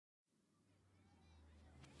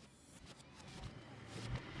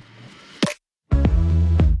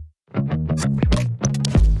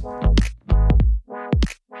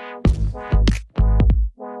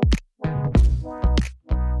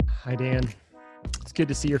Dan. It's good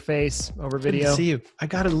to see your face over Good video. to see you. I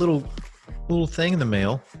got a little thing in the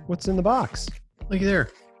mail. What's in the box? Look there.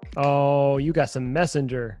 Oh, you got some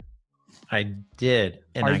Messenger. I did.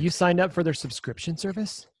 And Are you signed up for their subscription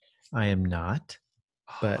service? I am not.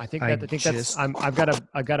 But I think that's. I've got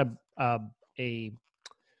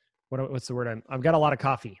what's the word? I've got a lot of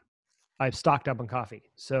coffee. I've stocked up on coffee,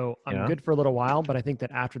 so I'm good for a little while. But I think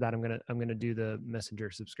that after that, I'm gonna do the Messenger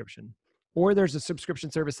subscription. Or there's a subscription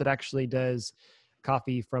service that actually does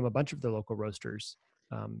coffee from a bunch of the local roasters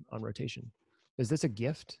on rotation. Is this a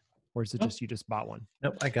gift, or is it just you just bought one?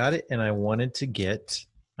 Nope, I got it, and I wanted to get.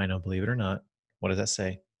 I know, believe it or not. What does that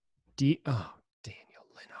say? Daniel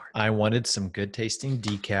Linhart. I wanted some good tasting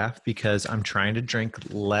decaf because I'm trying to drink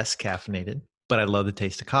less caffeinated, but I love the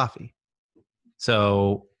taste of coffee.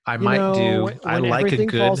 So I When like everything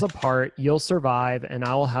a good. falls apart, you'll survive, and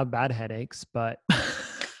I will have bad headaches. But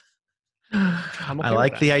I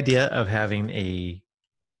like the idea of having a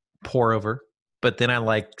pour over, but then I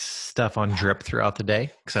like stuff on drip throughout the day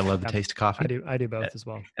because I love the taste of coffee. I do both as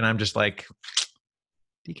well. And I'm just like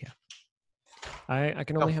decaf. I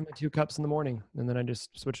can only have my 2 cups in the morning, and then I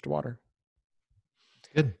just switch to water.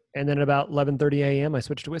 Good. And then at about 11:30 a.m., I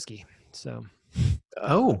switch to whiskey. So,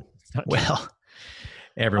 well,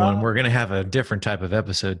 everyone, we're going to have a different type of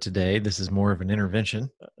episode today. This is more of an intervention.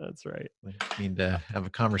 That's right. We need to have a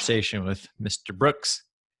conversation with Mr. Brooks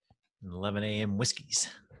and 11 a.m. whiskeys,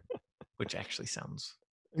 which actually sounds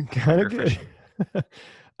kind of good.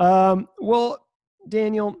 Well,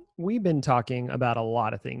 Daniel, we've been talking about a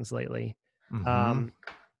lot of things lately. Mm-hmm.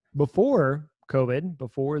 Before COVID,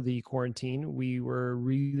 before the quarantine, we were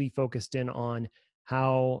really focused in on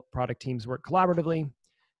how product teams work collaboratively,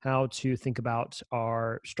 how to think about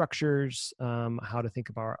our structures, how to think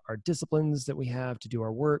about our disciplines that we have to do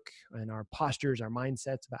our work, and our postures, our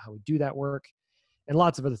mindsets about how we do that work, and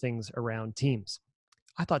lots of other things around teams.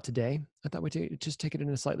 I thought we'd just take it in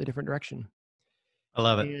a slightly different direction. I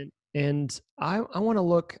love it. And I want to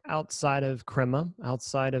look outside of Crema,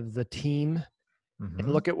 outside of the team,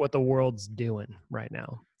 and look at what the world's doing right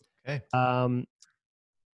now. Okay.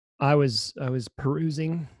 I was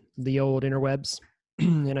perusing the old interwebs,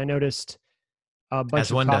 and I noticed a bunch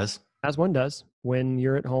as one does when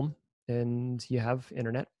you're at home and you have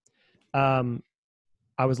internet.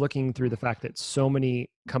 I was looking through the fact that so many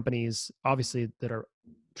companies, obviously, that are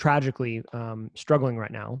tragically struggling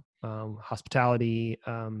right now, hospitality,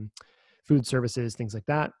 food services, things like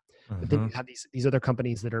that. But then you have these other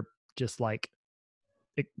companies that are just like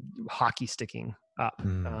hockey sticking up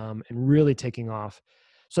and really taking off.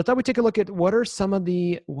 So I thought we'd take a look at what are some of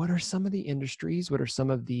the industries, what are some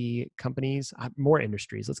of the companies, more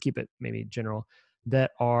industries, let's keep it maybe general,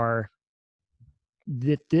 that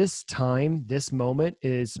this time, this moment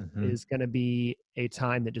is going to be a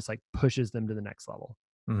time that just like pushes them to the next level.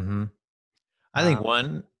 I think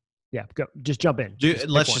one. Yeah, go. Just jump in.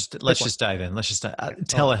 Let's just dive in. Let's just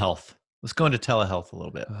telehealth. Let's go into telehealth a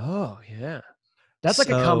little bit. Oh yeah, that's like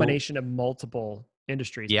a combination of multiple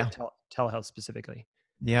industries. Yeah, telehealth specifically.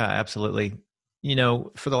 Yeah, absolutely. You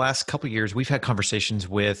know, for the last couple of years, we've had conversations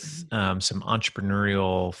with some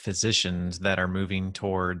entrepreneurial physicians that are moving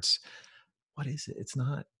towards what is it?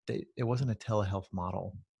 It wasn't a telehealth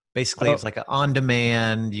model. Basically, it's like an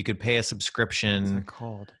on-demand. You could pay a subscription. What's it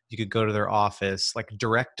called? You could go to their office, like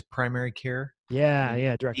direct primary care.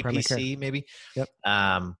 Yeah, direct primary care. DPC, maybe. Yep.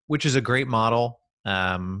 Which is a great model.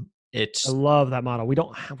 I love that model. We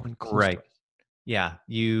don't have one close to it. Yeah,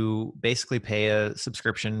 you basically pay a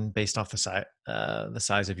subscription based off the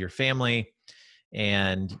size of your family,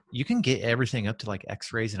 and you can get everything up to like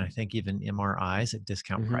X-rays and I think even MRIs at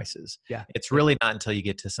discount prices. Yeah, it's really not until you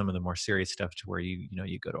get to some of the more serious stuff to where you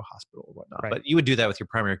go to a hospital or whatnot. Right. But you would do that with your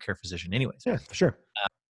primary care physician, anyways. Yeah, sure.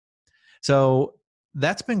 So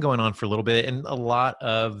that's been going on for a little bit, and a lot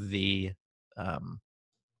of the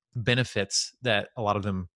benefits that a lot of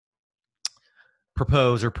them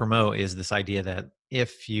propose or promote is this idea that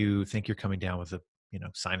if you think you're coming down with a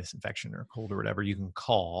sinus infection or a cold or whatever, you can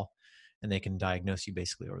call and they can diagnose you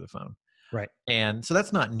basically over the phone. Right. And so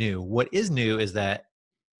that's not new. What is new is that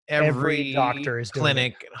every doctor is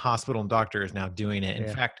clinic, hospital, and doctor is now doing it.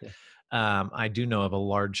 In fact, I do know of a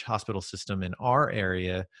large hospital system in our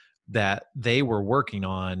area that they were working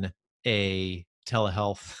on a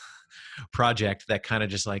telehealth project that kind of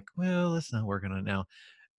just like, well, let's not work on it now.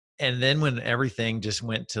 And then when everything just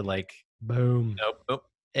went to like, boom,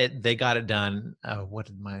 they got it done. What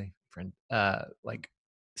did my friend, like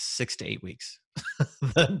 6 to 8 weeks,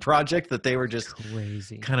 the project that they were just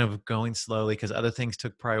crazy kind of going slowly because other things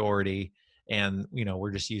took priority. And,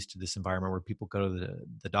 we're just used to this environment where people go to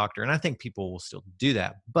the doctor. And I think people will still do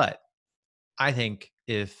that. But I think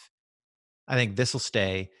this will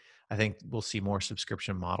stay. I think we'll see more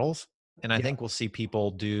subscription models. And I think we'll see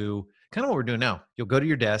people do kind of what we're doing now. You'll go to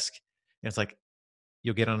your desk and it's like,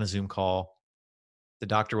 you'll get on a Zoom call. The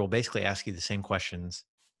doctor will basically ask you the same questions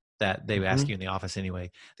that they ask you in the office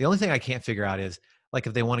anyway. The only thing I can't figure out is like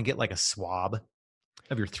if they want to get like a swab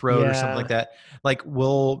of your throat or something like that, like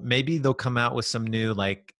maybe they'll come out with some new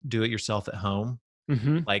like do it yourself at home.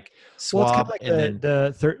 Like swab. Well, it's kind of like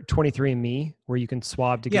the 23andMe where you can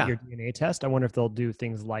swab to get your DNA test. I wonder if they'll do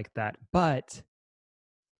things like that, but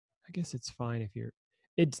I guess it's fine if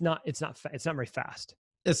it's not very fast.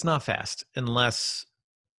 It's not fast unless,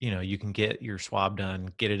 you can get your swab done,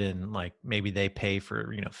 get it in, like maybe they pay for,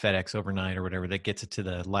 FedEx overnight or whatever that gets it to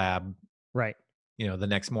the lab, right? The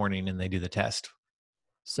next morning and they do the test.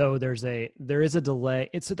 So there is a delay.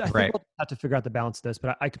 I think we'll have to figure out the balance of this,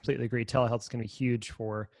 but I completely agree. Telehealth is going to be huge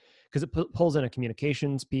because it pulls in a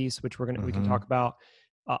communications piece, which we can talk about,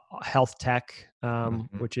 health tech,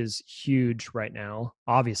 which is huge right now,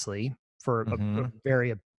 obviously for a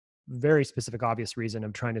very, very specific, obvious reason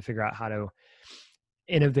of trying to figure out how to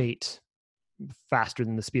innovate faster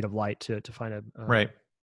than the speed of light to find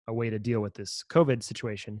a way to deal with this COVID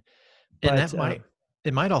situation. But, and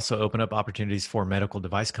it might also open up opportunities for medical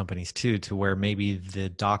device companies too, to where maybe the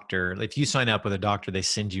doctor, if you sign up with a doctor, they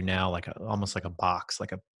send you now almost like a box,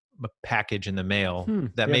 like a package in the mail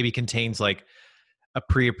that maybe contains like a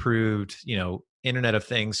pre-approved, Internet of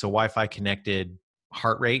Things, so Wi-Fi connected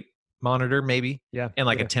heart rate monitor maybe, and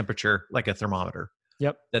like a temperature, like a thermometer.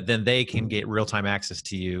 That then they can get real-time access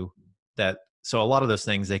to you. So a lot of those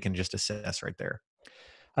things they can just assess right there.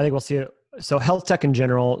 I think we'll see it. So health tech in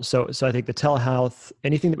general. So I think the telehealth,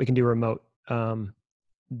 anything that we can do remote,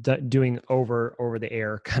 doing over the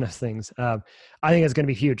air kind of things, I think it's going to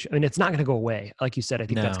be huge. I mean, it's not going to go away. Like you said, I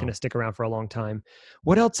think that's going to stick around for a long time.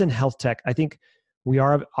 What else in health tech? I think we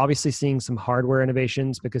are obviously seeing some hardware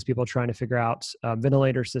innovations because people are trying to figure out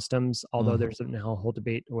ventilator systems, although there's now a whole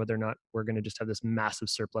debate whether or not we're going to just have this massive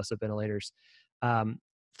surplus of ventilators.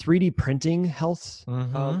 3D printing health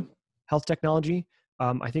technology.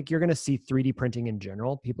 I think you're going to see 3D printing in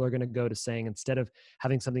general. People are going to go to saying, instead of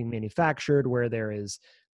having something manufactured where there's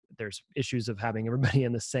issues of having everybody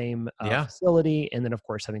in the same facility, and then of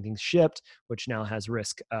course having things shipped, which now has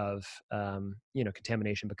risk of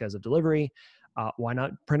contamination because of delivery. Why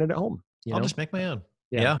not print it at home? I'll just make my own.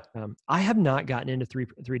 I have not gotten into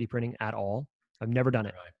 3D printing at all. I've never done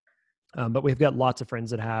it. But we've got lots of friends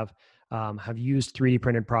that have used 3D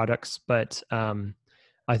printed products. But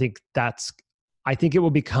I think it will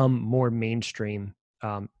become more mainstream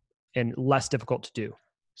and less difficult to do.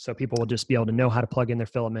 So people will just be able to know how to plug in their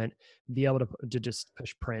filament, be able to just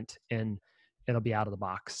push print, and it'll be out of the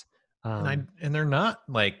box. And they're not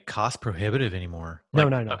like cost prohibitive anymore. No.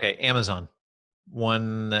 Okay, Amazon,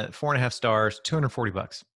 4.5 stars,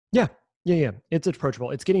 $240. Yeah. It's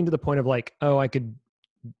approachable. It's getting to the point of like,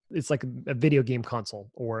 it's like a video game console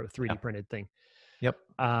or a 3D printed thing. Yep.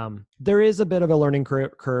 There is a bit of a learning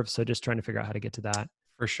curve, so just trying to figure out how to get to that.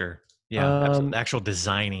 For sure. Yeah. The actual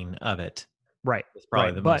designing of it. Right. It's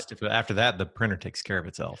probably the most difficult. After that, the printer takes care of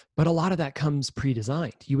itself. But a lot of that comes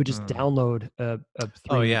pre-designed. You would just download a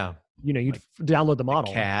 3D, you'd download the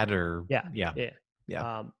model. CAD or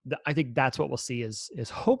I think that's what we'll see is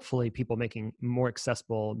hopefully people making more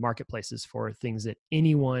accessible marketplaces for things that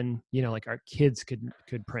anyone, like our kids could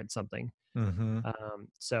print something.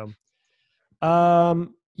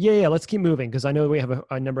 Let's keep moving, because I know we have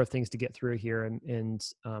a number of things to get through here, and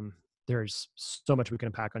there's so much we can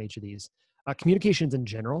unpack on each of these. Communications in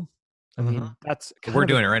general. I mean, that's we're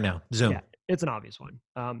doing it right now. Zoom. Yeah, it's an obvious one.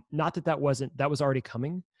 Not that was already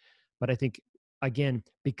coming, but I think, again,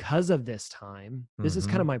 because of this time, this is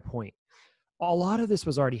kind of my point. A lot of this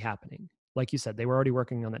was already happening. Like you said, they were already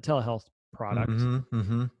working on that telehealth product.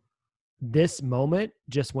 This moment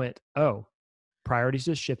just went, priorities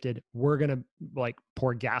just shifted. We're going to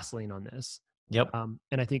pour gasoline on this. Yep. And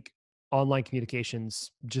I think online communications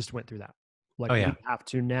just went through that. We have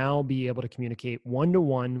to now be able to communicate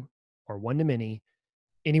one-to-one or one-to-many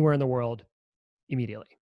anywhere in the world immediately.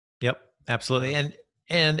 Yep, absolutely.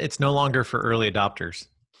 And it's no longer for early adopters.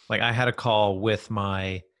 Like, I had a call with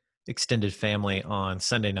my extended family on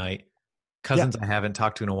Sunday night, cousins I haven't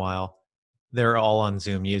talked to in a while. They're all on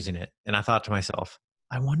Zoom using it. And I thought to myself,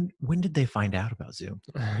 I wonder, when did they find out about Zoom?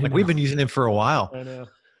 Like, we've been using it for a while. I know.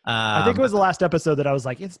 I think it was the last episode that I was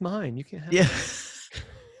like, it's mine. You can't have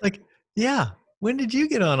it. When did you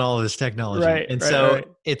get on all of this technology? Right.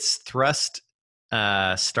 It's thrust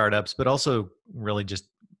startups, but also really just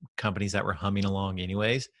companies that were humming along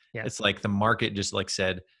anyways. It's like the market just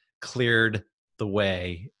said, cleared the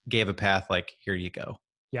way, gave a path like, here you go.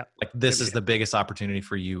 Yeah. Like this is the biggest opportunity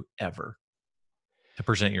for you ever to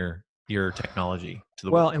present your technology to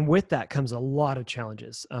the world. And with that comes a lot of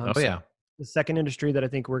challenges. Yeah. The second industry that I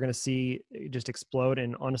think we're going to see just explode,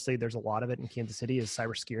 and honestly, there's a lot of it in Kansas City, is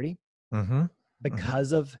cybersecurity.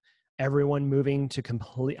 Because of everyone moving to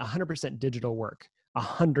 100% digital work,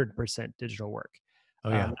 100% digital work.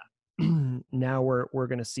 Now we're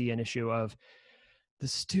going to see an issue of the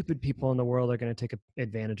stupid people in the world are going to take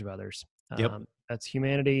advantage of others. That's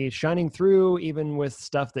humanity shining through, even with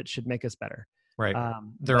stuff that should make us better. Right.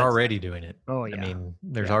 They're already doing it. Oh yeah. I mean,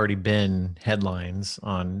 there's already been headlines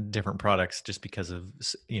on different products just because of,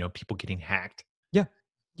 people getting hacked.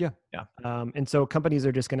 Yeah. And so companies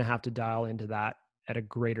are just going to have to dial into that at a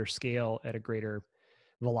greater scale, at a greater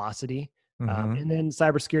velocity. And then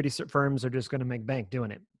cybersecurity firms are just going to make bank doing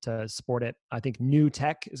it to support it. I think new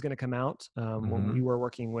tech is going to come out. When we were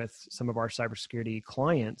working with some of our cybersecurity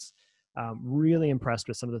clients, really impressed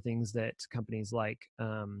with some of the things that companies like,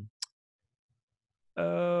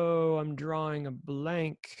 I'm drawing a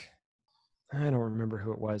blank. I don't remember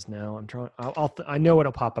who it was now. I know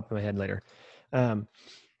it'll pop up in my head later.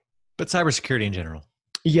 But cybersecurity in general.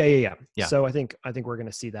 Yeah. So I think we're going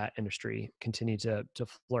to see that industry continue to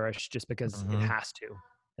flourish just because it has to.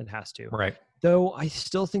 It has to. Right. Though I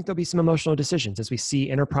still think there'll be some emotional decisions as we see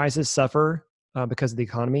enterprises suffer because of the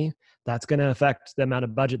economy. That's going to affect the amount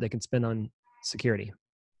of budget they can spend on security.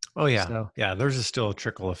 Oh yeah. So, there's still a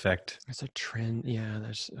trickle effect. There's a trend. Yeah.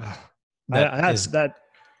 There's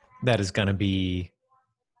that is going to be,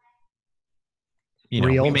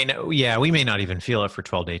 real. We may not even feel it for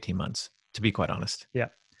 12 to 18 months, to be quite honest. Yeah.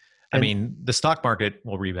 I mean, the stock market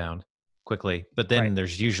will rebound quickly, but then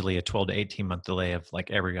there's usually a 12 to 18 month delay of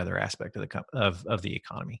like every other aspect of the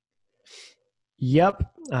economy. Yep.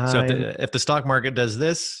 So if the stock market does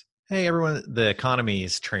this, hey, everyone, the economy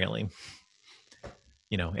is trailing.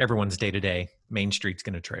 Everyone's day to day. Main Street's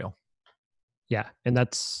going to trail. Yeah. And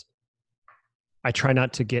I try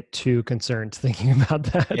not to get too concerned thinking about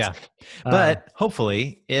that. Yeah. But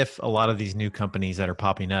hopefully, if a lot of these new companies that are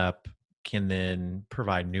popping up can then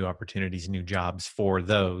provide new opportunities, new jobs for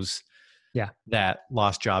those that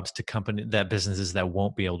lost jobs to businesses that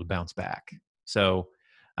won't be able to bounce back. So,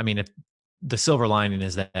 I mean, if the silver lining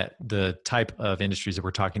is that the type of industries that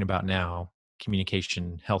we're talking about now,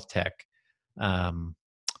 communication, health tech,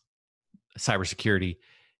 cybersecurity,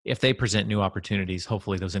 if they present new opportunities,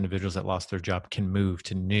 hopefully those individuals that lost their job can move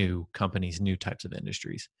to new companies, new types of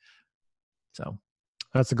industries. So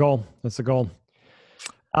that's the goal. Go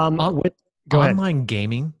ahead. Online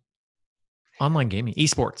gaming,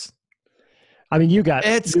 esports. I mean, you got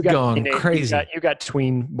going crazy. You got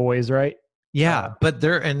tween boys, right? Yeah, but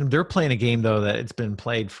they're playing a game though that it's been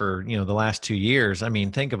played for the last 2 years. I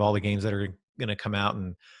mean, think of all the games that are going to come out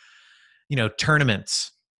and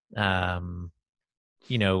tournaments.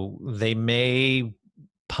 They may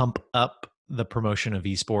pump up the promotion of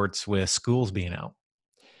esports with schools being out.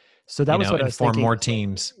 So that was what I was thinking. Form more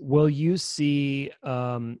teams. Will you see?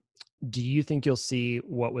 Do you think you'll see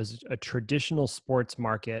what was a traditional sports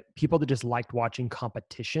market, people that just liked watching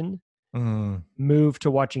competition, move to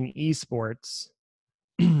watching esports?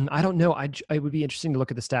 I don't know. It would be interesting to look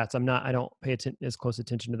at the stats. I don't pay as close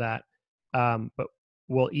attention to that. But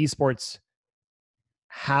will esports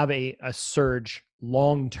have a surge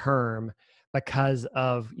long term because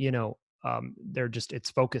of it's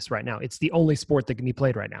focused right now? It's the only sport that can be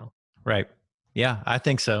played right now. Right. Yeah, I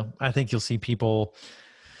think so. I think you'll see people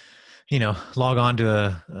log on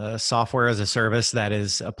to a software as a service that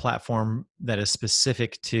is a platform that is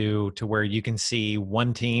specific to where you can see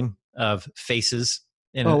one team of faces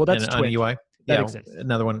on a UI. That exists.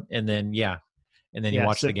 Another one, and then you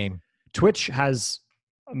watch the game. Twitch has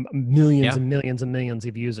millions and millions and millions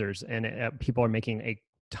of users, and people are making a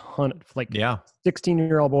ton of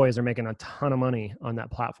 16-year-old boys are making a ton of money on that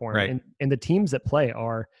platform. Right. And the teams that play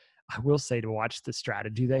are, I will say, to watch the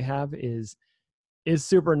strategy they have is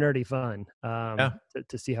super nerdy fun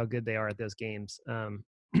to see how good they are at those games.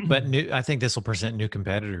 But I think this will present new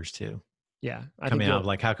competitors too. Yeah. Coming out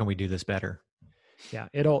like, how can we do this better? Yeah.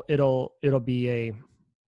 It'll be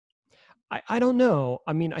I don't know.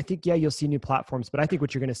 I mean, I think, you'll see new platforms, but I think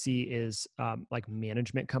what you're going to see is like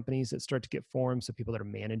management companies that start to get formed. So people that are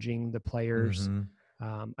managing the players.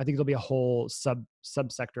 I think there'll be a whole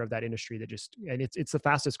subsector of that industry that and it's the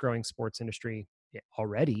fastest growing sports industry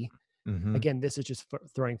already. Again, this is just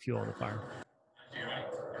throwing fuel on the fire.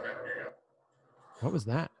 What was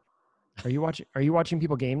that? Are you watching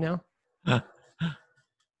people game now?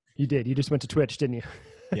 You did. You just went to Twitch, didn't you?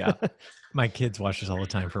 Yeah. My kids watch this all the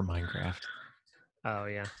time for Minecraft. Oh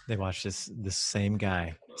yeah. They watch this same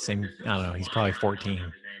guy. I don't know. He's probably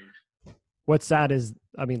 14. What's sad is,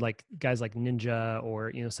 I mean, like guys like Ninja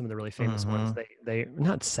or, some of the really famous ones, they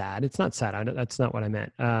not sad. It's not sad. That's not what I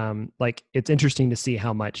meant. Like it's interesting to see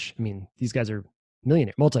how much, I mean, these guys are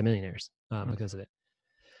multimillionaires because of it.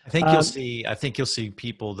 I think you'll see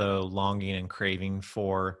people though longing and craving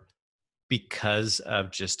for, because of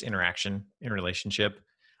just interaction in relationship.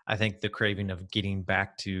 I think the craving of getting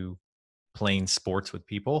back to playing sports with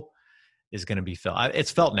people is going to be felt. It's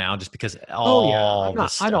felt now just because I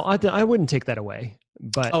wouldn't take that away,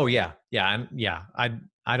 but I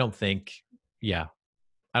don't think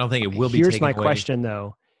it will be. Here's my question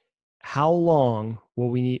though. How long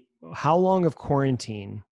of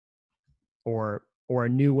quarantine or a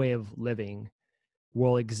new way of living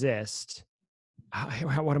will exist?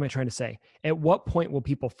 What am I trying to say? At what point will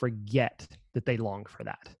people forget that they longed for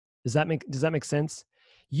that? Does that make sense?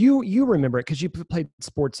 You remember it because you played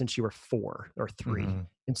sports since you were 4 or 3. Mm-hmm.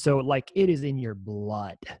 And so like it is in your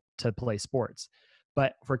blood to play sports.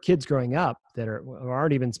 But for kids growing up that are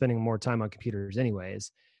already been spending more time on computers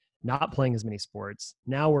anyways, not playing as many sports,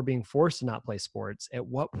 now we're being forced to not play sports. At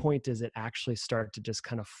what point does it actually start to just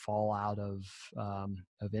kind of fall out of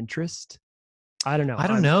interest? I don't know. I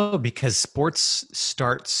don't know, because sports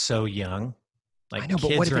start so young. Like, I know,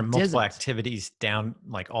 kids are in multiple activities down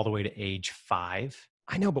like all the way to age 5.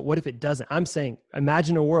 I know, but what if it doesn't? I'm saying,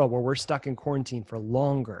 imagine a world where we're stuck in quarantine for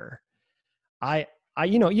longer. I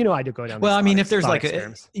do go down. Well, I mean, if there's like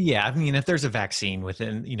if there's a vaccine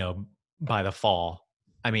within, by the fall,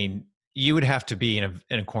 I mean, you would have to be in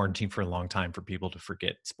a quarantine for a long time for people to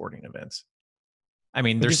forget sporting events. I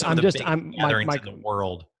mean, there's some of the big gatherings in the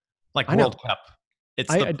world, like World Cup.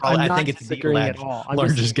 I think it's the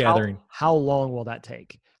largest gathering. How long will that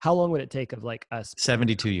take? How long would it take of like us?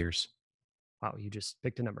 72 years. Wow, you just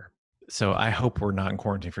picked a number. So I hope we're not in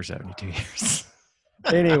quarantine for 72 years.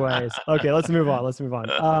 Anyways, okay, let's move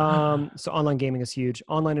on. So online gaming is huge.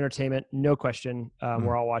 Online entertainment, no question.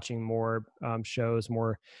 We're all watching more shows,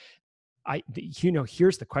 more.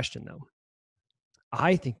 Here's the question though.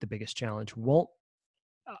 I think the biggest challenge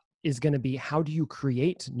is going to be, how do you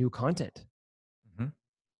create new content?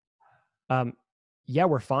 Mm-hmm. Yeah,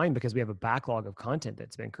 we're fine because we have a backlog of content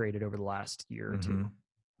that's been created over the last year or two.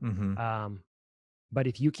 Mm-hmm. But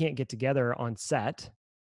if you can't get together on set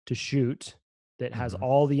to shoot that has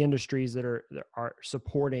all the industries that are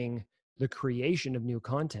supporting the creation of new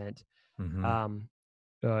content,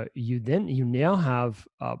 you now have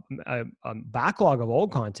a backlog of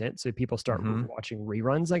old content. So people start watching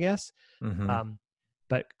reruns, I guess.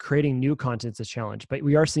 But creating new content is a challenge. But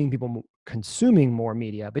we are seeing people consuming more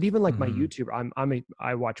media. But even like my YouTube,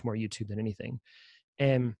 I watch more YouTube than anything,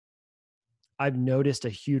 and I've noticed a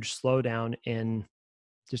huge slowdown in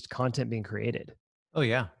just content being created. Oh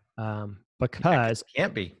yeah. Because it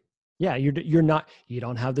can't be. Yeah, you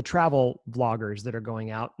don't have the travel vloggers that are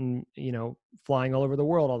going out and, flying all over the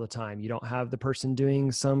world all the time. You don't have the person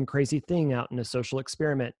doing some crazy thing out in a social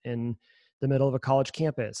experiment in the middle of a college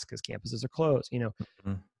campus because campuses are closed.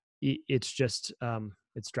 It's just,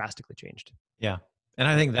 it's drastically changed. Yeah. And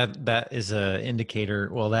I think that is a indicator.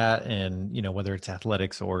 Well, that, and, whether it's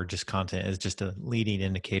athletics or just content, is just a leading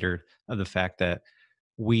indicator of the fact that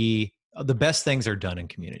the best things are done in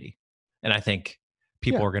community. And I think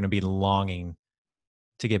people are going to be longing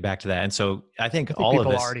to get back to that. And so I think all of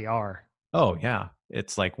this people already are. Oh yeah.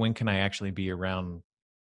 It's like, when can I actually be around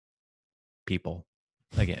people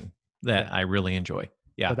again that I really enjoy?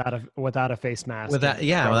 Yeah. Without a face mask. Without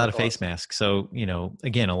a face mask. So,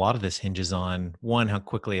 again, a lot of this hinges on, one, how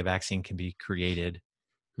quickly a vaccine can be created,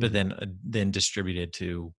 but then distributed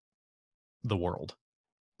to the world.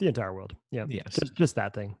 The entire world. Yeah. Yes. Just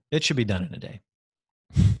that thing. It should be done in a day.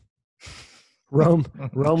 Rome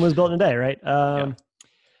was built in a day, right?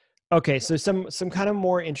 Okay, so some kind of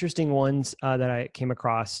more interesting ones that I came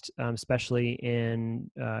across, especially in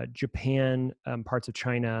Japan, parts of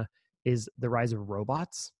China, is the rise of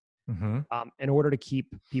robots. In order to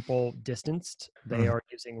keep people distanced, they are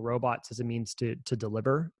using robots as a means to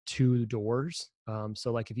deliver to doors.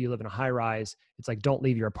 So like if you live in a high rise, it's like, don't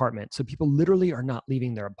leave your apartment. So people literally are not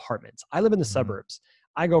leaving their apartments. I live in the suburbs.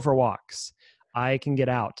 I go for walks. I can get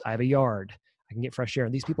out. I have a yard. I can get fresh air.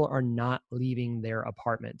 These people are not leaving their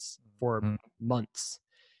apartments for months,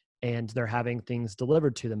 and they're having things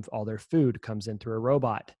delivered to them. All their food comes in through a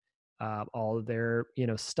robot. All of their,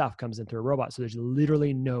 stuff comes in through a robot. So there's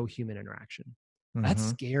literally no human interaction. That's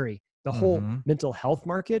scary. The whole mental health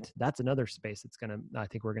market, that's another space that's I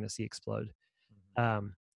think we're going to see explode.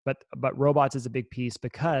 But robots is a big piece,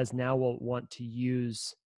 because now we'll want to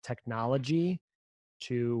use technology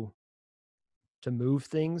to to move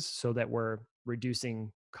things so that we're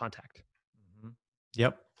reducing contact.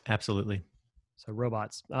 Yep, absolutely. So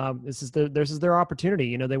robots, this is their opportunity.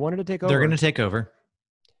 You know, they wanted to take over. They're going to take over.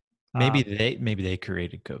 Maybe they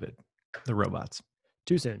created COVID, the robots.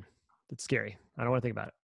 Too soon. That's scary. I don't want to think about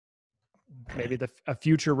it. Maybe a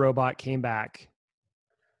future robot came back.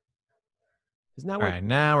 Isn't that all right?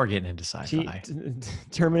 Now we're getting into sci-fi.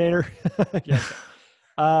 Terminator. Yeah.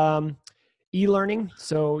 E-learning.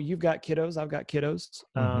 So you've got kiddos. I've got kiddos.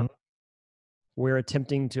 We're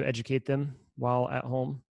attempting to educate them while at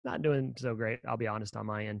home. Not doing so great, I'll be honest, on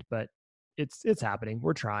my end, but it's happening.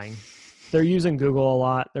 We're trying. They're using Google a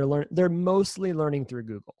lot. They're mostly learning through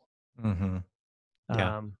Google.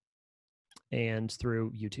 Yeah. And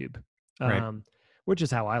through YouTube. Right. Which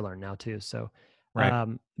is how I learn now too. So right.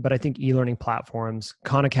 But I think e-learning platforms,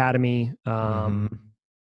 Khan Academy,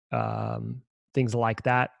 things like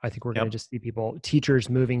that. I think we're going to just see teachers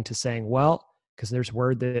moving to saying, well, because there's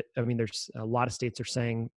a lot of states are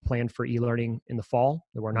saying plan for e-learning in the fall,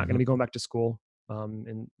 that we're not going to be going back to school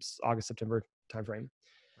in August, September timeframe.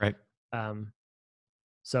 Right.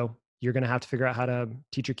 So you're going to have to figure out how to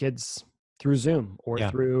teach your kids through Zoom or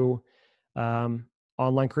through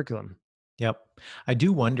online curriculum. Yep. I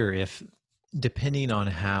do wonder if, depending on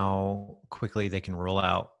how quickly they can roll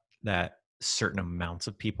out that certain amounts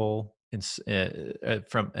of people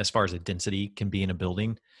from as far as a density can be in a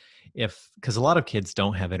building, because a lot of kids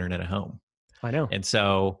don't have internet at home. I know. And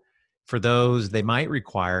so for those, they might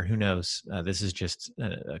require, who knows, this is just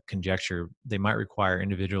a conjecture, they might require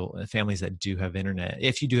individual families that do have internet.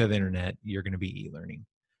 If you do have internet, you're going to be e-learning.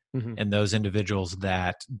 And those individuals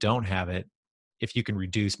that don't have it, if you can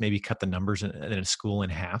reduce, maybe cut the numbers in a school in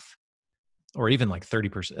half, or even like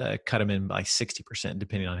 30%, cut them in by 60%,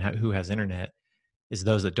 depending on who has internet, is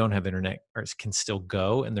those that don't have internet can still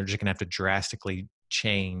go, and they're just going to have to drastically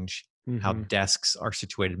change how desks are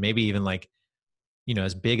situated. Maybe even like,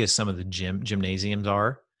 as big as some of the gymnasiums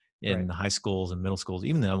are in the high schools and middle schools,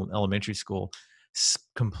 even the elementary school,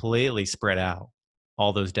 completely spread out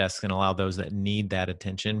all those desks and allow those that need that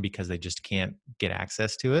attention because they just can't get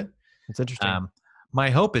access to it. That's interesting. My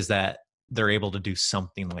hope is that they're able to do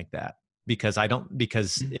something like that, because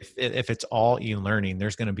if it's all e-learning,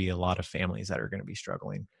 there's going to be a lot of families that are going to be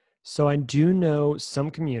struggling. So I do know some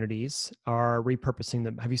communities are repurposing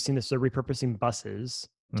them. Have you seen this? They're repurposing buses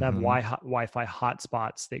to have Wi-Fi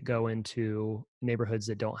hotspots that go into neighborhoods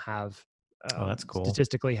that don't have, that's cool.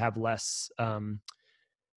 Statistically have less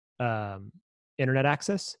internet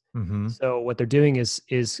access. So what they're doing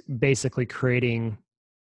is basically creating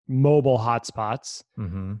mobile hotspots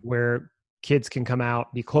where kids can come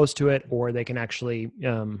out, be close to it, or they can actually,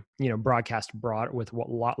 broadcast with a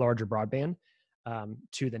lot larger broadband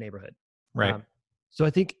to the neighborhood. Right. So I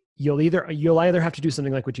think you'll either have to do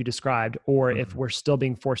something like what you described, or if we're still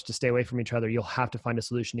being forced to stay away from each other, you'll have to find a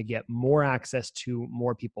solution to get more access to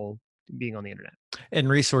more people being on the internet. And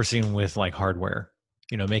resourcing with like hardware,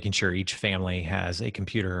 making sure each family has a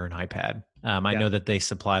computer or an iPad. I know that they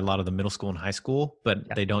supply a lot of the middle school and high school, but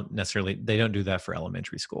they don't do that for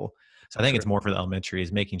elementary school. So I think it's more for the elementary,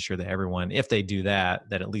 is making sure that everyone, if they do that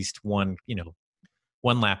at least one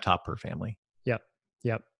laptop per family.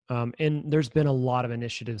 Yep. And there's been a lot of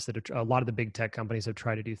initiatives a lot of the big tech companies have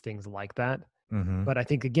tried to do things like that. But I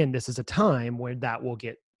think, again, this is a time where that will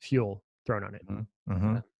get fuel thrown on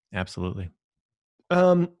it. Absolutely.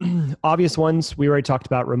 Obvious ones. We already talked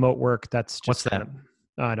about remote work. That's just, what's that?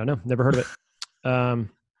 I don't know. Never heard of it.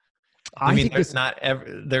 I mean,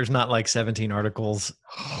 there's not like 17 articles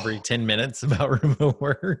every 10 minutes about remote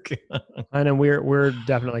work. I know we're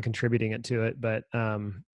definitely contributing to it, but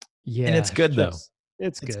and it's good though.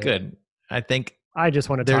 It's good. I think I just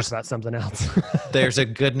want to talk about something else. There's a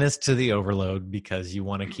goodness to the overload because you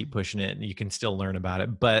want to keep pushing it and you can still learn about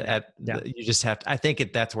it. But you just have to, I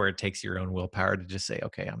think that's where it takes your own willpower to just say,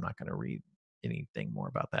 okay, I'm not going to read anything more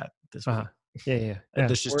about that this week. Yeah.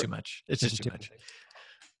 There's just too much. It's just too much.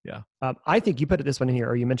 Yeah. I think you put this one in here,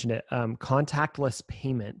 or you mentioned it, contactless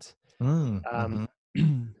payment. I'm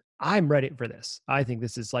ready for this. I think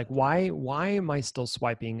this is like, why am I still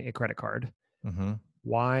swiping a credit card?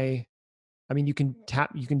 Why? I mean, you can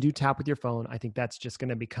do tap with your phone. I think that's just going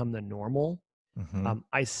to become the normal.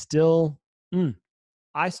 I still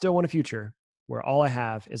want a future where all I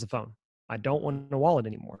have is a phone. I don't want a wallet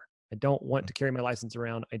anymore. I don't want to carry my license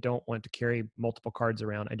around. I don't want to carry multiple cards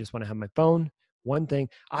around. I just want to have my phone. One thing,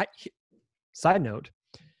 side note,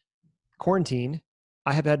 quarantine,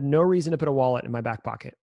 I have had no reason to put a wallet in my back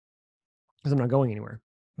pocket because I'm not going anywhere.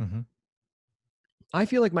 I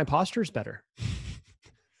feel like my posture is better.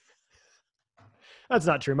 That's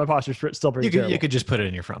not true. My posture's still pretty terrible. You could just put it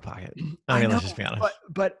in your front pocket. I mean, let's just be honest.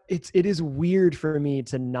 But it is weird for me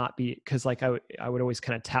to not be, because like I would always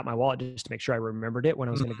kind of tap my wallet just to make sure I remembered it when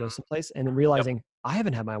I was going to go someplace, and then realizing I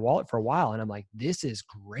haven't had my wallet for a while, and I'm like, this is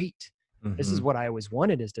great. This is what I always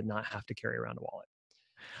wanted, is to not have to carry around a wallet.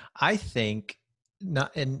 I think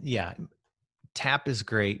not, and yeah, tap is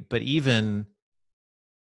great, but even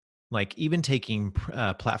taking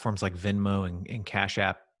platforms like Venmo and Cash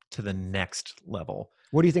App to the next level.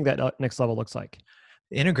 What do you think that next level looks like?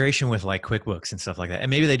 Integration with like QuickBooks and stuff like that. And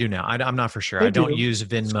maybe they do now. I'm not for sure. I don't use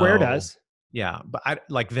Venmo. Square does. Yeah. But I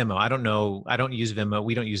like Venmo. I don't know. I don't use Venmo.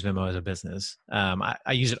 We don't use Venmo as a business.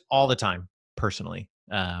 I use it all the time personally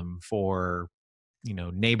for,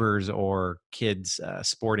 neighbors or kids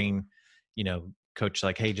sporting, coach,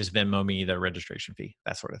 like, hey, just Venmo me the registration fee,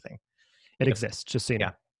 that sort of thing. It exists. Just so you know.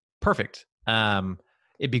 Yeah. Perfect.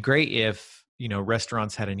 It'd be great if,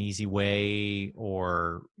 restaurants had an easy way,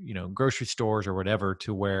 or, grocery stores or whatever,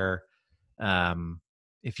 to where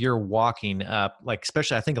if you're walking up, like,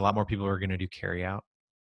 especially I think a lot more people are going to do carry out.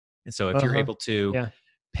 And so if you're able to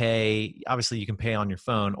pay, obviously you can pay on your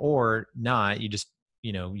phone, or not, you just,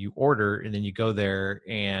 you order and then you go there,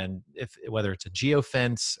 and whether it's a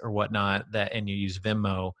geofence or whatnot, and you use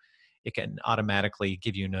Venmo, it can automatically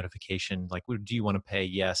give you a notification like, do you want to pay?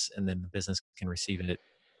 Yes. And then the business can receive it.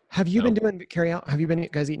 Have you been doing carry out? Have you been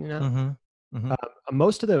guys eating out?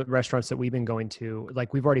 Most of the restaurants that we've been going to,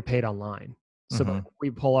 like, we've already paid online. So we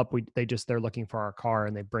pull up, they're looking for our car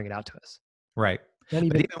and they bring it out to us. Right. But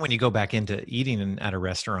even when you go back into eating at a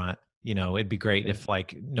restaurant, it'd be great if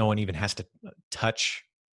like no one even has to touch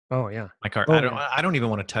my car. I don't even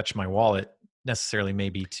want to touch my wallet necessarily,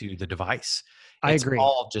 maybe to the device. I agree. It's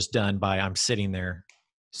all just done by, I'm sitting there.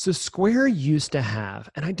 So Square used to have,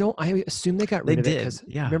 and I assume they got rid of it. Because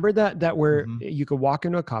remember that where you could walk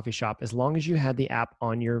into a coffee shop, as long as you had the app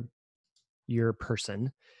on your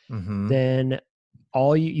person, then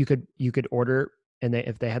all you could order, and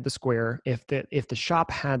if they had the Square, if the shop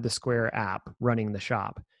had the Square app running the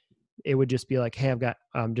shop, it would just be like, hey, I've got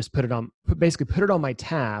just put it on my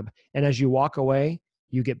tab, and as you walk away,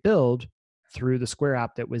 you get billed through the Square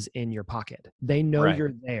app that was in your pocket. They know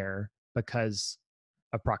you're there because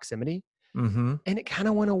of proximity. And it kind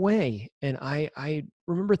of went away. And I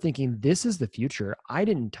remember thinking, this is the future. I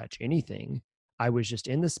didn't touch anything. I was just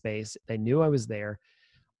in the space. They knew I was there.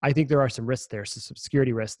 I think there are some risks there. So some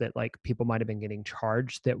security risks that like people might've been getting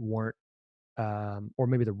charged that weren't, or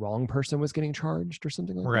maybe the wrong person was getting charged or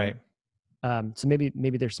something like that. So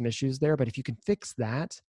maybe there's some issues there, but if you can fix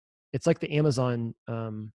that, it's like the Amazon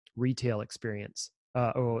retail experience,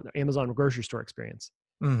 or Amazon grocery store experience,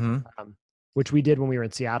 which we did when we were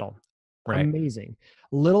in Seattle. Amazing.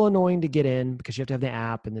 A little annoying to get in because you have to have the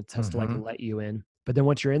app and it has to like let you in. But then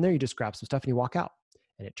once you're in there, you just grab some stuff and you walk out,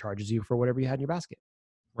 and it charges you for whatever you had in your basket.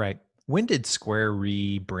 Right. When did Square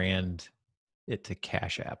rebrand it to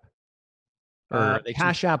Cash App?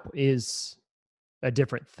 Cash App is a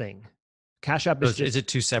different thing. Cash App is it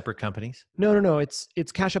two separate companies? No. It's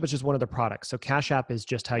Cash App is just one of the products. So Cash App is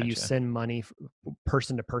just how you send money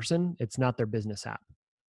person to person. It's not their business app.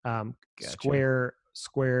 Square,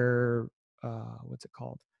 what's it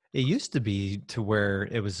called? It used to be to where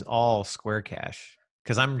it was all Square Cash,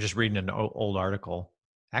 because I'm just reading an old article.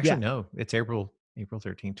 Actually, no, it's April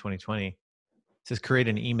 13th, 2020. It says create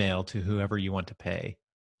an email to whoever you want to pay.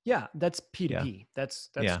 Yeah, that's P2P. That's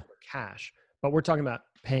Square Cash. But we're talking about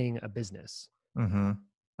paying a business. And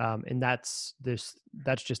that's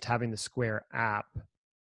just having the Square app.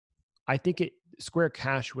 I think Square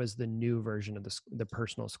Cash was the new version of the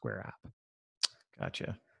personal Square app.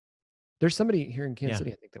 Gotcha. There's somebody here in Kansas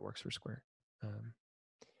City, I think, that works for Square.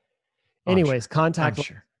 Anyways,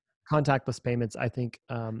 contactless payments. I think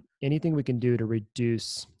anything we can do to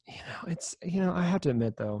reduce, I have to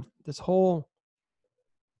admit though, this whole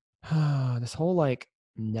like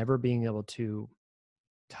never being able to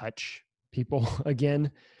touch people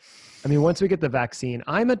again. I mean, once we get the vaccine,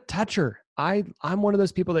 I'm a toucher. I'm one of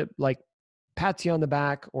those people that like pats you on the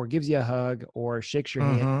back or gives you a hug or shakes your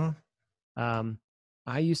hand.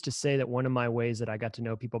 I used to say that one of my ways that I got to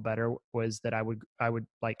know people better was that I would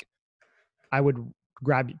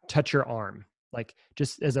touch your arm, like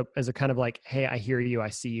just as a kind of like, hey, I hear you, I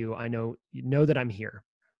see you, I know that I'm here.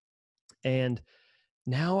 And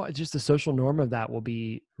now just the social norm of that will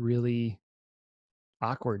be really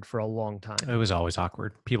awkward for a long time. It was always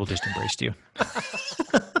awkward. People just embraced you.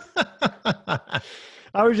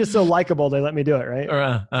 I was just so likable, they let me do it, right?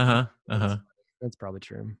 That's probably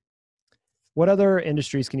true. What other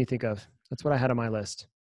industries can you think of? That's what I had on my list.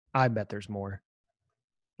 I bet there's more.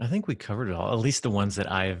 I think we covered it all, at least the ones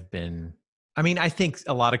that I've been I mean, I think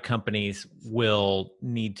a lot of companies will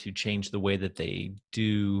need to change the way that they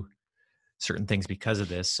do certain things because of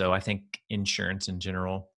this. So I think insurance in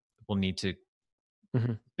general will need to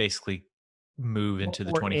basically move into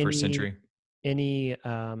the 21st century. Any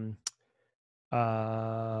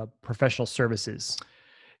professional services.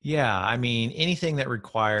 Yeah, I mean, anything that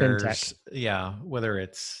requires, fintech. Yeah, whether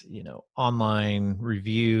it's, online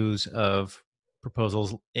reviews of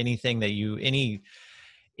proposals, anything that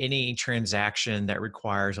any transaction that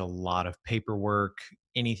requires a lot of paperwork,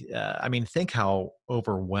 I mean, think how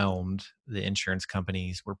overwhelmed the insurance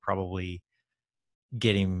companies were probably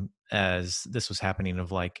getting as this was happening,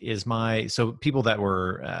 of like, so people that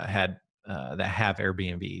were that have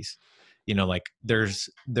Airbnbs, like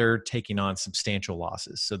they're taking on substantial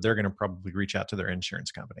losses, so they're going to probably reach out to their insurance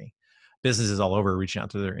company. Businesses all over reaching out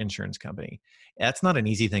to their insurance company. That's not an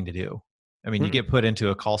easy thing to do. I mean, you get put into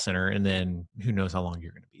a call center, and then who knows how long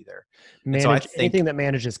you're going to be there. Anything that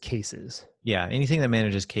manages cases. Yeah, anything that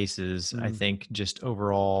manages cases. I think just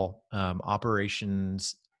overall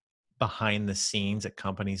operations behind the scenes at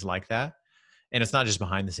companies like that, and it's not just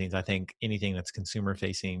behind the scenes. I think anything that's consumer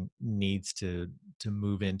facing needs to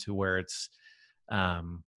move into where it's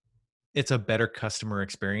a better customer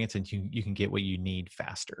experience, and you can get what you need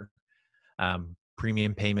faster.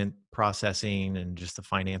 Premium payment processing and just the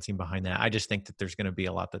financing behind that. I just think that there's going to be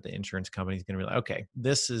a lot that the insurance company is going to be like, okay,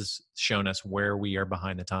 this has shown us where we are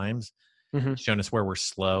behind the times, shown us where we're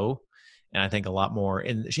slow. And I think a lot more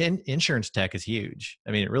in insurance tech is huge.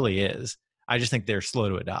 I mean, it really is. I just think they're slow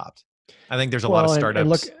to adopt. I think there's a lot of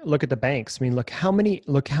startups. And look at the banks. I mean, look how many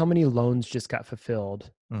loans just got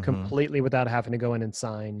fulfilled completely without having to go in and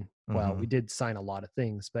sign. Well, we did sign a lot of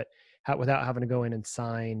things, but without having to go in and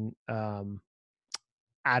sign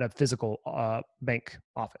at a physical bank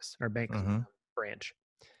office or bank branch.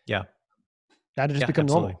 Yeah, that had just become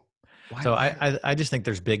normal. So I just think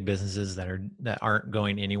there's big businesses that aren't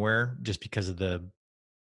going anywhere just because of the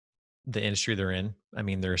industry they're in. I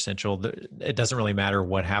mean, they're essential. It doesn't really matter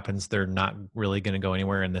what happens. They're not really going to go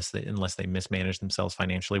anywhere unless they mismanage themselves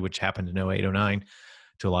financially, which happened in 08, 09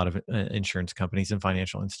 to a lot of insurance companies and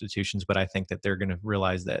financial institutions. But I think that they're going to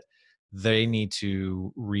realize that they need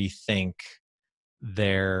to rethink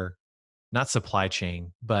their, not supply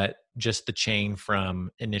chain, but just the chain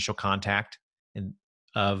from initial contact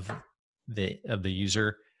of the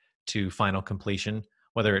user to final completion,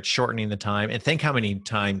 whether it's shortening the time. And think how many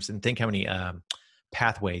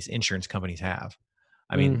pathways insurance companies have.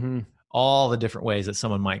 I mean, all the different ways that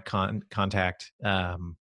someone might contact,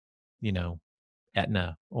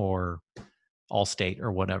 Aetna or Allstate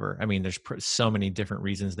or whatever. I mean, there's so many different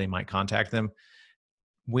reasons they might contact them.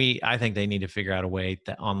 I think they need to figure out a way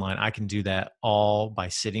that online, I can do that all by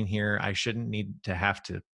sitting here. I shouldn't need to have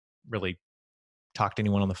to really talk to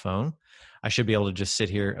anyone on the phone. I should be able to just sit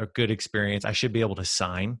here, a good experience. I should be able to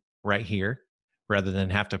sign right here rather than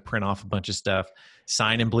have to print off a bunch of stuff,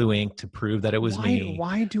 sign in blue ink to prove that it was me.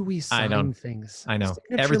 Why do we sign things? I know.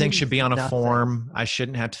 Everything should be on a form. I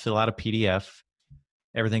shouldn't have to fill out a PDF.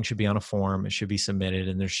 Everything should be on a form. It should be submitted,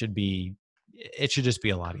 and it should just be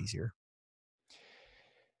a lot easier.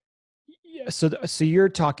 Yeah. So you're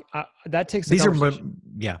talking, that takes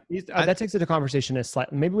that takes it to conversation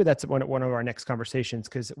maybe that's one of our next conversations,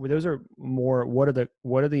 because those are more, what are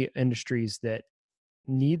the industries that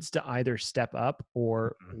needs to either step up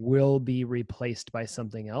or will be replaced by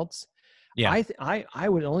something else. Yeah. I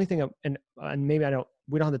would only think of, and maybe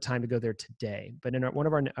we don't have the time to go there today, but in one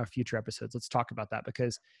of our future episodes, let's talk about that,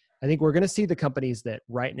 because I think we're going to see the companies that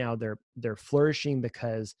right now they're flourishing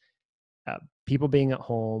because people being at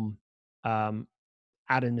home,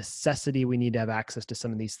 out of necessity, we need to have access to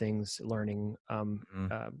some of these things, learning,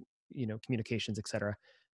 communications, et cetera.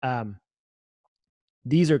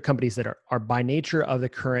 These are companies that are by nature of the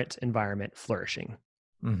current environment flourishing.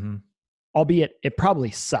 Albeit it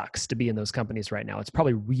probably sucks to be in those companies right now. It's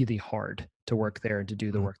probably really hard to work there and to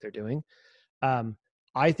do the work they're doing.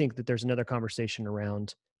 I think that there's another conversation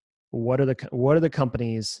around what are the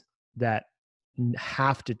companies that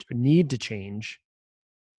need to change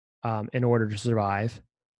in order to survive,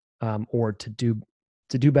 or to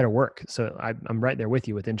do better work. So I'm right there with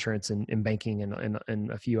you with insurance and banking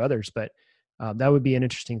and a few others, but that would be an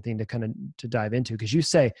interesting thing to dive into, because you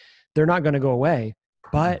say they're not going to go away,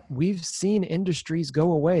 but we've seen industries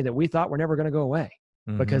go away that we thought were never going to go away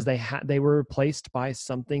because they were replaced by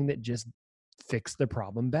something that just fixed the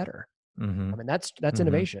problem better. I mean, that's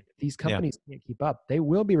innovation. These companies can't keep up. They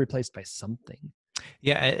will be replaced by something.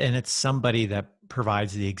 Yeah, and it's somebody that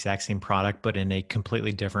provides the exact same product, but in a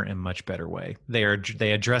completely different and much better way. They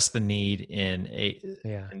address the need in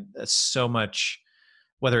so much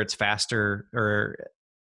whether it's faster or,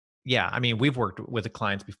 yeah, I mean, we've worked with the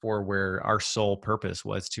clients before where our sole purpose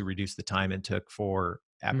was to reduce the time it took for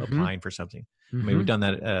applying for something. I mean, we've done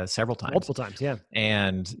that several times. Multiple times, yeah.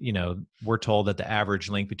 And, we're told that the average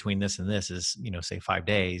length between this and this is, say 5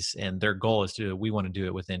 days. And their goal is we want to do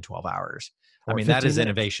it within 12 hours. I mean, that is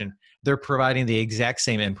innovation. They're providing the exact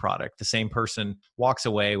same end product. The same person walks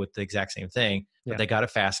away with the exact same thing, but they got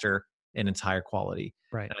it faster and it's higher quality.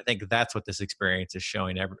 Right. And I think that's what this experience is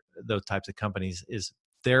showing those types of companies is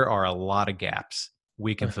there are a lot of gaps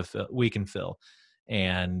we can fill.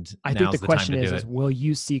 And I think the question is will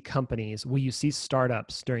you see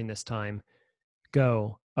startups during this time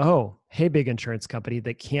go, oh, hey, big insurance company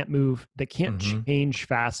that can't change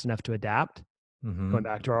fast enough to adapt? Going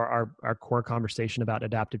back to our core conversation about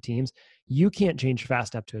adaptive teams, you can't change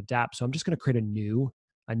fast enough to adapt. So I'm just going to create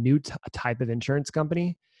a new type of insurance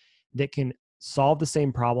company that can solve the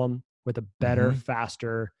same problem with a better,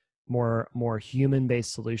 faster, more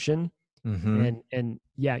human-based solution. And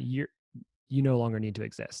yeah, you no longer need to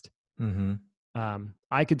exist.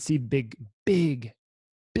 I could see big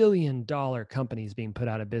billion-dollar companies being put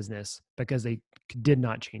out of business because they did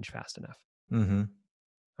not change fast enough.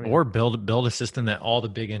 I mean, or build a system that all the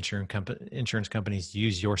big insurance companies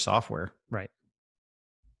use your software. Right.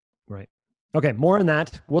 Okay, more on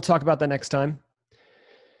that. We'll talk about that next time.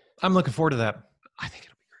 I'm looking forward to that. I think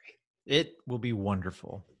it'll be great. It will be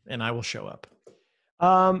wonderful, and I will show up.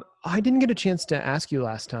 I didn't get a chance to ask you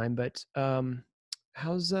last time, but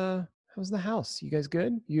how's the house? You guys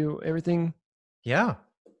good? Everything? Yeah,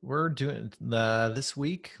 we're doing this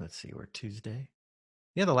week. Let's see, we're Tuesday.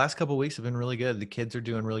 Yeah, the last couple of weeks have been really good. The kids are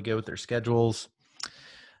doing really good with their schedules.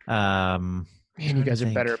 Man, you guys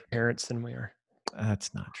are better parents than we are.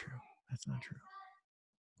 That's not true.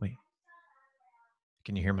 Wait.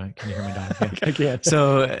 Can you hear my dog? Yeah. I can't.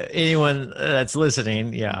 So anyone that's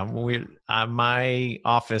listening, yeah, my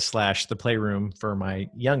office / the playroom for my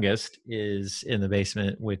youngest is in the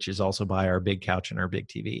basement, which is also by our big couch and our big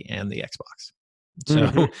TV and the Xbox.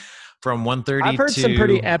 So from 1:30 I've heard some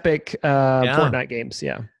pretty epic Fortnite games.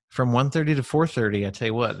 Yeah. From 1:30 to 4:30, I tell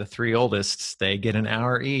you what, the 3 oldest, they get an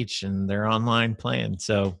hour each and they're online playing.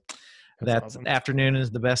 So that awesome. Afternoon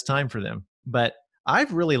is the best time for them. But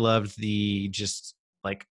I've really loved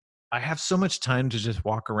I have so much time to just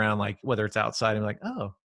walk around, like whether it's outside and like,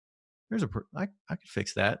 oh, I could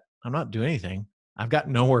fix that. I'm not doing anything. I've got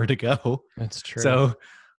nowhere to go. That's true. So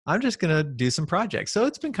I'm just going to do some projects. So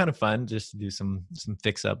it's been kind of fun just to do some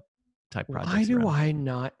fix up type projects. Why do I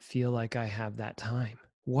not feel like I have that time?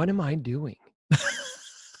 What am I doing?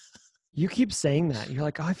 You keep saying that. You're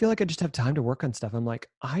like, oh, I feel like I just have time to work on stuff. I'm like,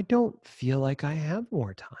 I don't feel like I have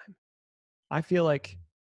more time. I feel like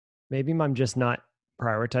maybe I'm just not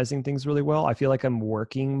prioritizing things really well. I feel like I'm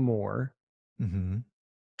working more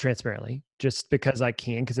transparently just because I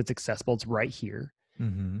can, because it's accessible. It's right here.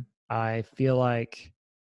 I feel like,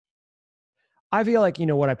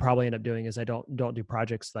 what I probably end up doing is I don't do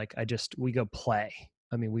projects. Like we go play.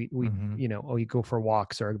 I mean, we you go for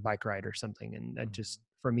walks or a bike ride or something. And that just,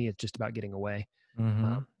 for me, it's just about getting away.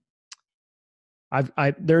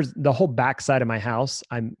 There's the whole backside of my house.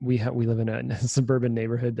 We live in a suburban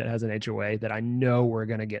neighborhood that has an HOA that I know we're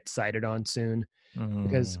going to get sited on soon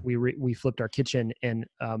because we flipped our kitchen and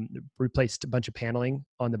replaced a bunch of paneling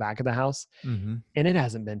on the back of the house, and it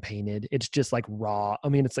hasn't been painted. It's just like raw. I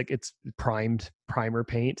mean, it's primer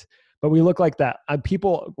paint, but we look like that.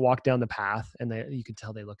 People walk down the path and you can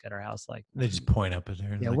tell they look at our house like they just point up at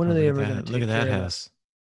there. Yeah, when are they ever going to look at that house?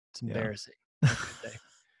 It's embarrassing.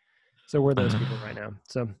 So we're those people right now.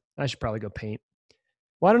 So I should probably go paint.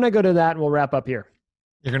 Why don't I go to that and we'll wrap up here?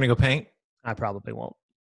 You're going to go paint? I probably won't.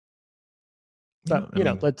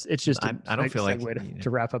 But it's just I don't feel like to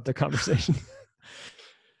wrap up the conversation.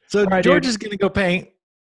 So right, George is going to go paint.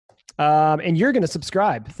 And you're going to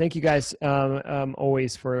subscribe. Thank you guys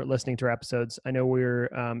always for listening to our episodes. I know we're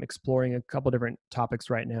exploring a couple different topics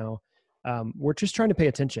right now. We're just trying to pay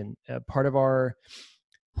attention. Part of our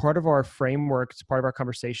framework, part of our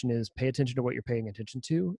conversation is pay attention to what you're paying attention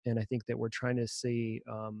to. And I think that we're trying to see,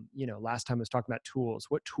 last time I was talking about tools.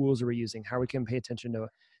 What tools are we using? How we can pay attention to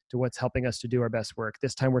what's helping us to do our best work.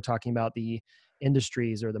 This time we're talking about the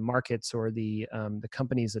industries or the markets or the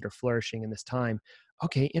companies that are flourishing in this time.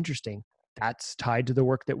 Okay, interesting. That's tied to the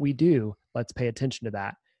work that we do. Let's pay attention to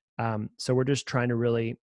that. So we're just trying to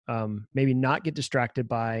really maybe not get distracted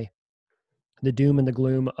by the doom and the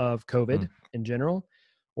gloom of COVID in general,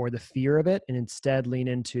 or the fear of it, and instead lean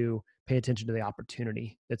into pay attention to the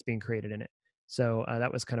opportunity that's being created in it. So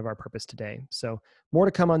that was kind of our purpose today. So more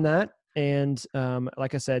to come on that. And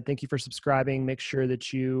like I said, thank you for subscribing. Make sure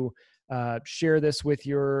that you Share this with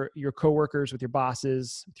your coworkers, with your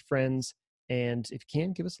bosses, with your friends. And if you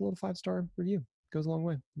can, give us a little 5-star review. It goes a long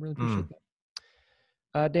way. Really appreciate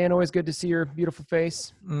that. Dan, always good to see your beautiful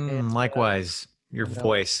face. And, likewise, your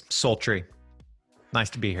voice, sultry. Nice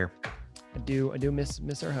to be here. I do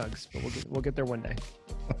miss our hugs, but we'll get there one day.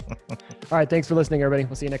 All right, thanks for listening, everybody.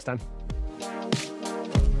 We'll see you next time.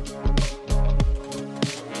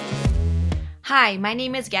 Hi, my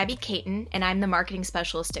name is Gabby Caton, and I'm the marketing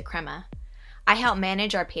specialist at Crema. I help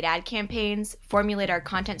manage our paid ad campaigns, formulate our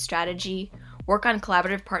content strategy, work on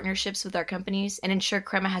collaborative partnerships with our companies, and ensure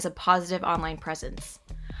Crema has a positive online presence.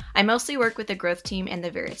 I mostly work with the growth team and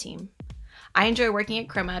the Vera team. I enjoy working at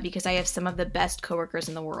Crema because I have some of the best coworkers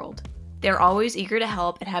in the world. They're always eager to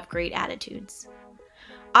help and have great attitudes.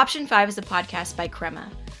 Option 5 is a podcast by Crema,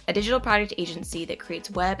 a digital product agency that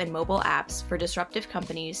creates web and mobile apps for disruptive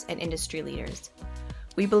companies and industry leaders.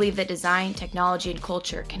 We believe that design, technology, and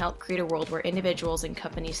culture can help create a world where individuals and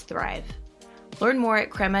companies thrive. Learn more at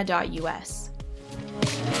crema.us.